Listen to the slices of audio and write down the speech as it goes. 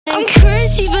I'm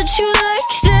crazy, but you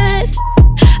like that.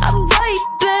 I bite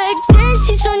back,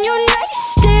 daisies on your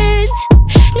nightstand.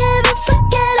 Never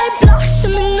forget I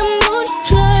blossom in the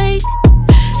moonlight.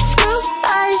 Screw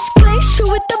eyes, glacier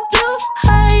with the blue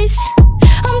eyes.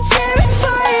 I'm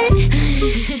terrified.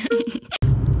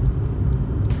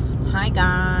 Hi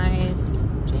guys,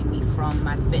 Jamie from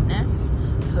Mad Fitness.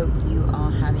 Hope you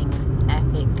are having an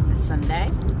epic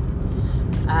Sunday.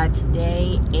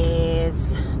 Today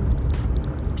is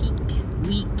peak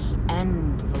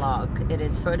weekend vlog. It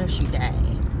is photo shoot day.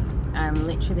 I'm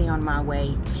literally on my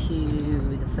way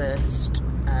to the first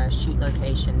shoot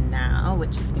location now,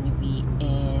 which is going to be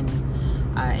in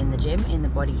the gym, in the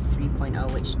Body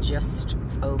 3.0, which just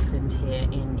opened here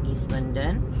in East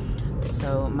London.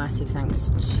 So massive thanks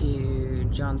to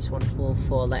John Swanepoel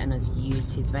for letting us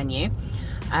use his venue.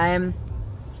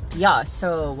 Yeah,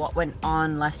 so what went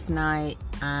on last night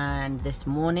and this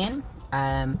morning?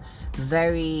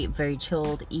 Very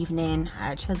chilled evening. I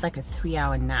actually had like a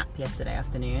 3-hour nap yesterday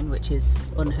afternoon, which is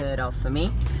unheard of for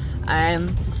me.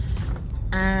 And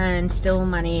still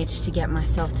managed to get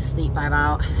myself to sleep by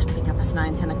about, I think,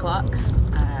 9-10 o'clock.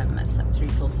 I slept through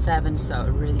till 7, so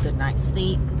a really good night's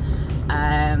sleep.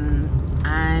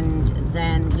 And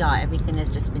then yeah, everything has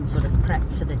just been sort of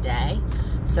prepped for the day.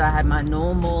 So I had my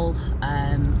normal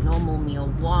meal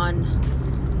 1.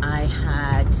 I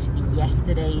had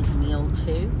yesterday's meal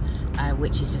 2,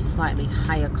 which is just slightly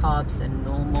higher carbs than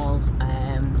normal.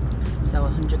 So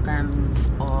 100 grams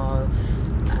of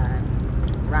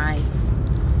rice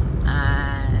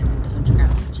and 100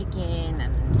 grams of chicken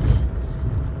and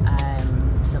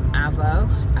some avo.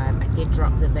 I did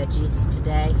drop the veggies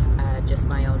today, just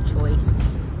my own choice.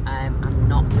 I'm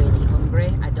not really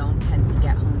hungry. I don't tend to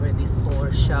get hungry before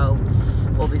a show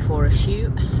or before a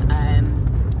shoot.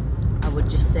 I would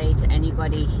just say to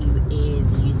anybody who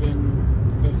is using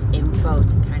this info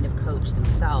to kind of coach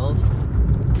themselves,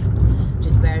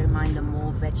 just bear in mind the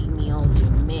more veggie meals you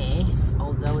miss,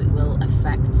 although it will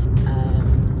affect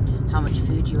how much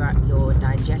food you're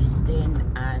digesting,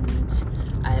 and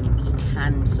you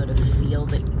can sort of feel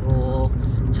that your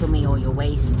tummy or your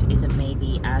waist isn't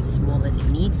maybe as small as it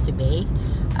needs to be.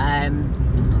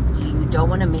 You don't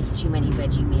want to miss too many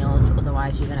veggie meals,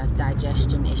 otherwise you're going to have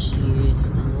digestion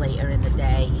issues later in the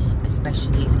day,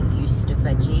 especially if you're used to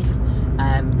veggies,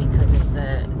 because of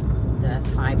the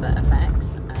fiber effects.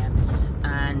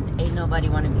 And ain't nobody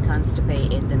want to be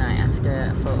constipated the night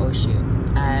after a photo shoot.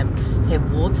 Okay,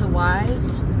 water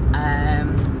wise,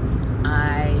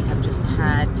 I have just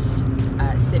had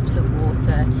sips of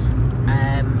water.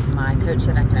 My coach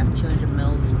said I can have 200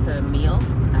 mils per meal,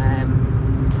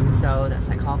 so that's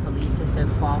like half a litre so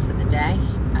far for the day.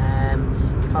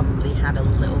 Probably had a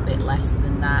little bit less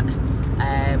than that.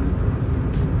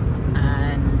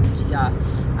 And yeah,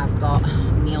 I've got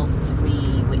meal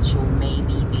 3, which will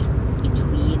maybe be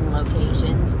between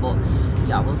locations, but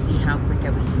yeah, we'll see how quick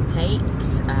everything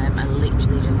takes. I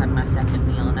literally just had my second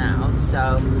meal now,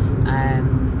 so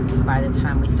by the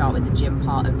time we start with the gym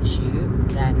part of the shoot,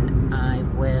 then I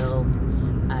will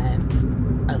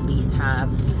at least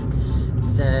have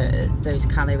those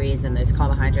calories and those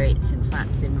carbohydrates and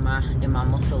fats in my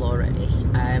muscle already.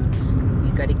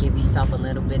 You've got to give yourself a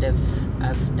little bit of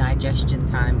digestion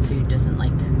time. Food doesn't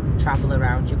like travel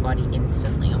around your body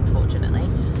instantly, unfortunately.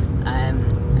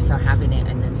 So having it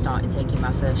and then starting taking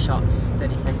my first shots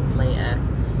 30 seconds later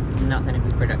is not going to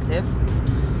be productive.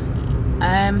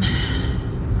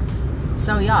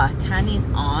 So yeah, tan is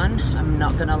on, I'm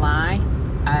not gonna lie.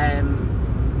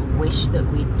 Wish that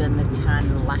we'd done the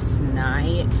tan last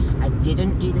night. I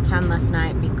didn't do the tan last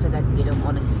night because I didn't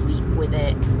want to sleep with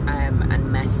it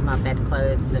and mess my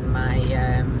bedclothes and my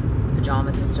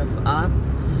pajamas and stuff up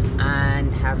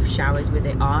and have showers with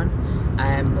it on.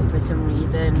 But for some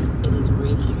reason it is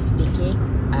really sticky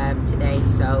today,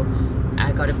 so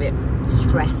I got a bit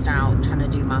stressed out trying to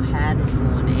do my hair this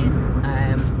morning,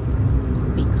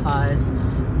 because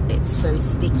it's so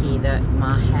sticky that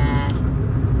my hair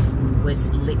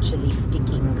was literally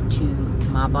sticking to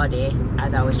my body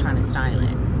as I was trying to style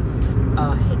it.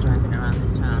 Oh, I hate driving around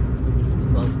this town with these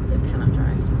people that cannot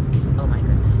drive. Oh my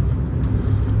goodness.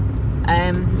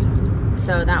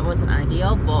 So that wasn't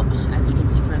ideal, but as you can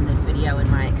see from this video and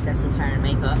my excessive hair and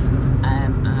makeup,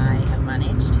 I have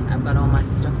managed. I've got all my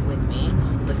stuff with me.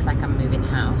 Looks like I'm moving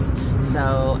house,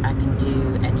 so I can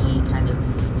do any kind of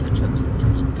touch-ups and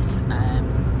tweaks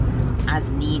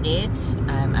as needed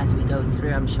as we go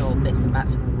through. I'm sure bits and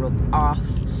bats will rub off.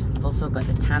 I've also got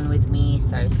the tan with me,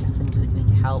 so Stefan's with me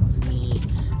to help me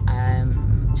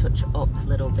touch up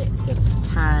little bits of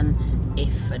tan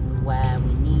if and where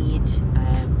we need.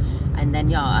 And then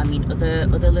yeah, I mean other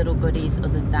little goodies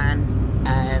other than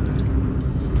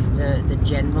the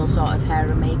general sort of hair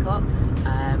and makeup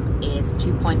is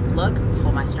 2-point plug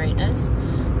for my straighteners,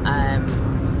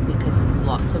 because there's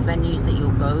lots of venues that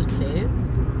you'll go to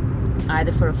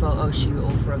either for a photo shoot or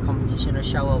for a competition or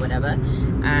show or whatever,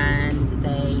 and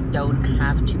they don't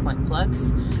have 2-point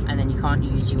plugs, and then you can't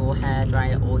use your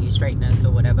hairdryer or your straighteners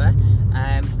or whatever.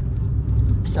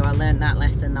 So I learned that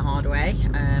lesson the hard way.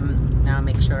 Now I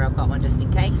make sure I've got one just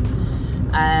in case.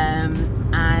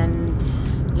 And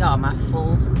yeah, my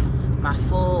full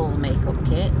makeup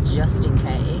kit just in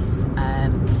case,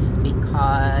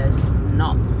 because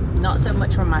not so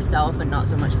much from myself and not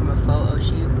so much from a photo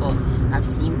shoot, but I've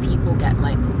seen people get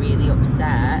like really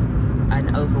upset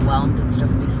and overwhelmed and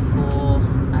stuff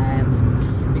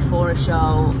before a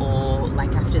show, or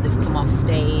like after they've come off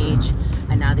stage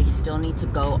and now they still need to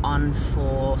go on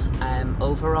for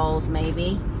overalls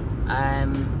maybe,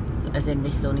 as in they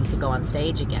still need to go on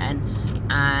stage again,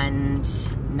 and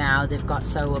now they've got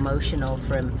so emotional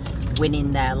from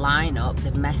winning their lineup,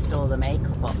 they've messed all the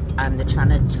makeup up and they're trying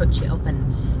to touch it up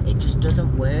and it just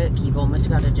doesn't work. You've almost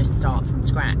got to just start from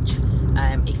scratch.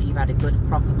 If you've had a good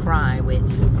proper cry with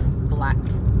black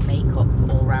makeup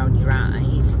all around your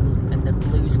eyes and the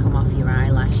blues come off your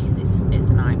eyelashes, it's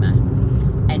a nightmare.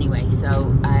 Anyway,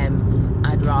 so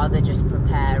I'd rather just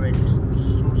prepare and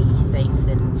be safe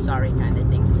than sorry kind of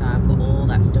thing, so I've got all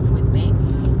that stuff with me.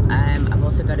 I've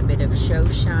also got a bit of Show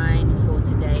Shine for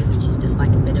today, which is just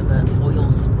like a bit of an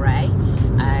oil spray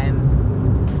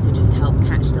to just help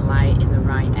catch the light in the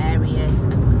right areas,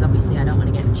 because obviously I don't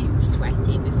want to get too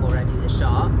sweaty before I do the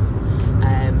shots,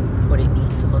 but it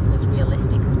needs to look as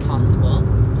realistic